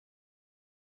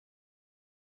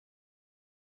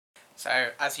So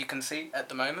as you can see at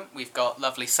the moment we've got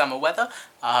lovely summer weather,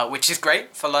 which is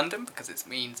great for London because it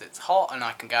means it's hot and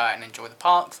I can go out and enjoy the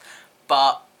parks,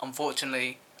 but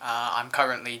unfortunately I'm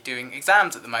currently doing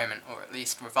exams at the moment, or at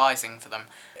least revising for them.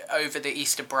 Over the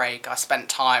Easter break I spent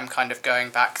time kind of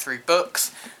going back through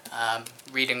books,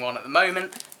 reading one at the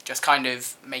moment, just kind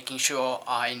of making sure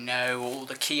I know all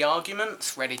the key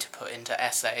arguments ready to put into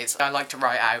essays. I like to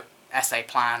write out essay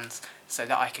plans so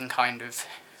that I can kind of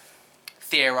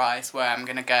theorise where I'm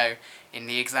going to go in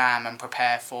the exam and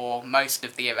prepare for most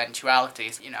of the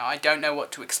eventualities. You know, I don't know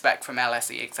what to expect from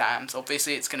LSE exams.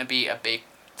 Obviously it's going to be a big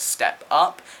step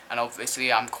up, and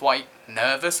obviously I'm quite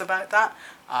nervous about that,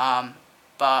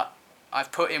 but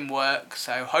I've put in work,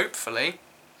 so hopefully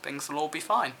things will all be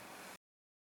fine.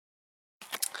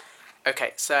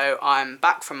 Okay, so I'm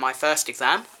back from my first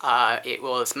exam. It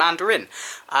was Mandarin,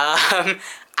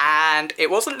 and it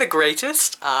wasn't the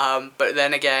greatest, but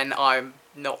then again I'm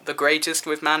not the greatest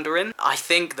with Mandarin. I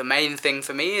think the main thing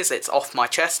for me is it's off my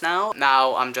chest now.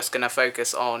 Now I'm just going to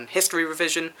focus on history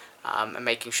revision and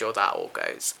making sure that all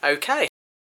goes okay.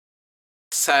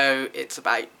 So it's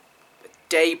about a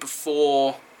day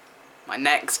before my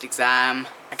next exam.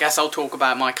 I guess I'll talk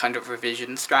about my kind of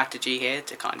revision strategy here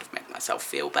to kind of make myself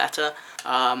feel better.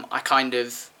 I kind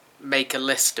of make a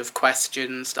list of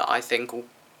questions that I think will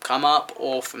come up,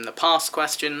 or from the past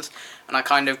questions, and I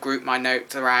kind of group my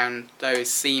notes around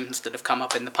those themes that have come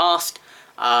up in the past,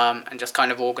 and just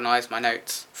kind of organise my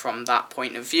notes from that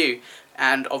point of view.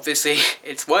 And obviously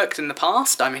it's worked in the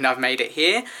past, I mean I've made it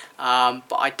here,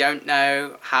 but I don't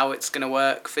know how it's going to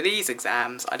work for these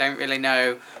exams. I don't really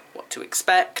know what to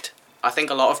expect. I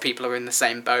think a lot of people are in the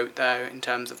same boat though, in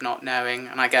terms of not knowing,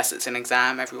 and I guess it's an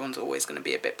exam, everyone's always going to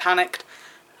be a bit panicked,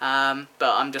 but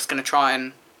I'm just going to try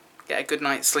and get a good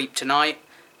night's sleep tonight,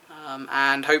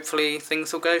 and hopefully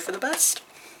things will go for the best.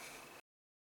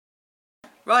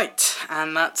 Right,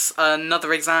 and that's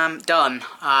another exam done.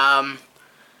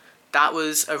 That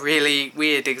was a really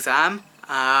weird exam.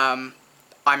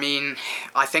 I mean,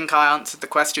 I think I answered the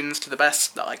questions to the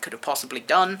best that I could have possibly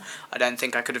done. I don't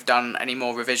think I could have done any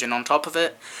more revision on top of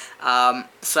it.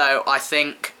 So I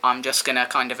think I'm just going to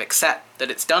kind of accept that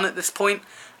it's done at this point,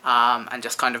 and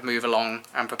just kind of move along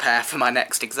and prepare for my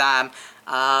next exam,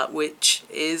 which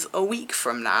is a week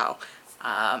from now.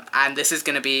 And this is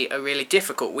going to be a really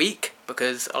difficult week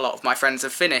because a lot of my friends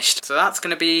have finished. So that's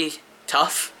going to be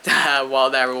tough while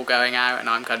they're all going out and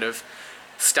I'm kind of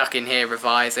stuck in here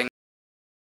revising.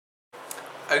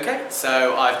 Okay,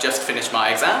 so I've just finished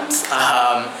my exams.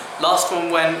 Last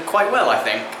one went quite well, I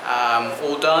think.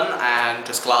 All done, and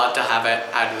just glad to have it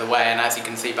out of the way. And as you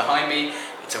can see behind me,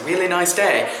 it's a really nice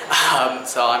day.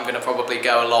 So I'm going to probably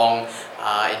go along,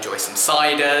 enjoy some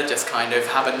cider, just kind of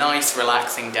have a nice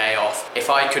relaxing day off. If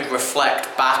I could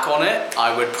reflect back on it,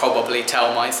 I would probably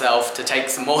tell myself to take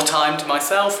some more time to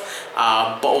myself,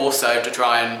 but also to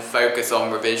try and focus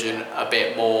on revision a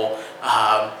bit more.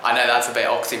 I know that's a bit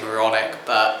oxymoronic,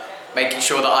 but making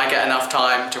sure that I get enough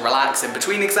time to relax in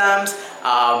between exams,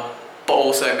 but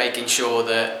also making sure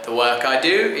that the work I do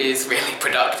is really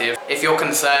productive. If you're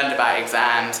concerned about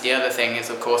exams, the other thing is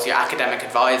of course your academic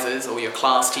advisors or your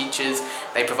class teachers.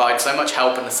 They provide so much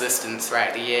help and assistance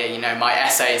throughout the year. You know, my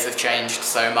essays have changed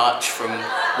so much from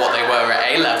what they were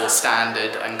at A-level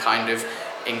standard, and kind of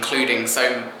including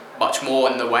so much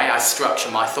more in the way I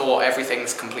structure my thought.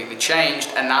 Everything's completely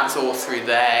changed, and that's all through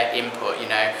their input. You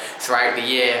know, throughout the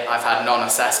year I've had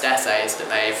non-assessed essays that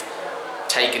they've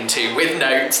taken to with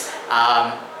notes,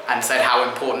 and said how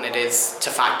important it is to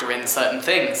factor in certain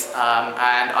things,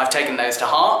 and I've taken those to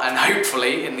heart, and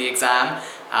hopefully in the exam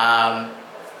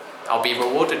I'll be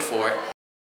rewarded for it.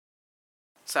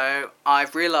 So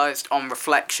I've realised on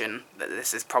reflection that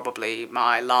this is probably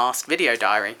my last video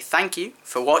diary. Thank you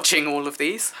for watching all of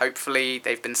these. Hopefully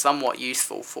they've been somewhat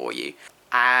useful for you.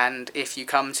 And if you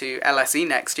come to LSE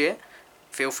next year,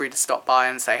 feel free to stop by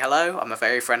and say hello. I'm a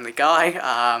very friendly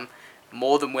guy.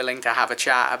 More than willing to have a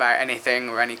chat about anything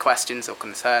or any questions or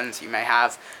concerns you may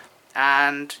have.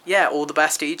 And yeah, all the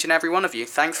best to each and every one of you.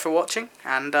 Thanks for watching,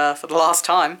 and for the last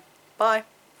time, bye.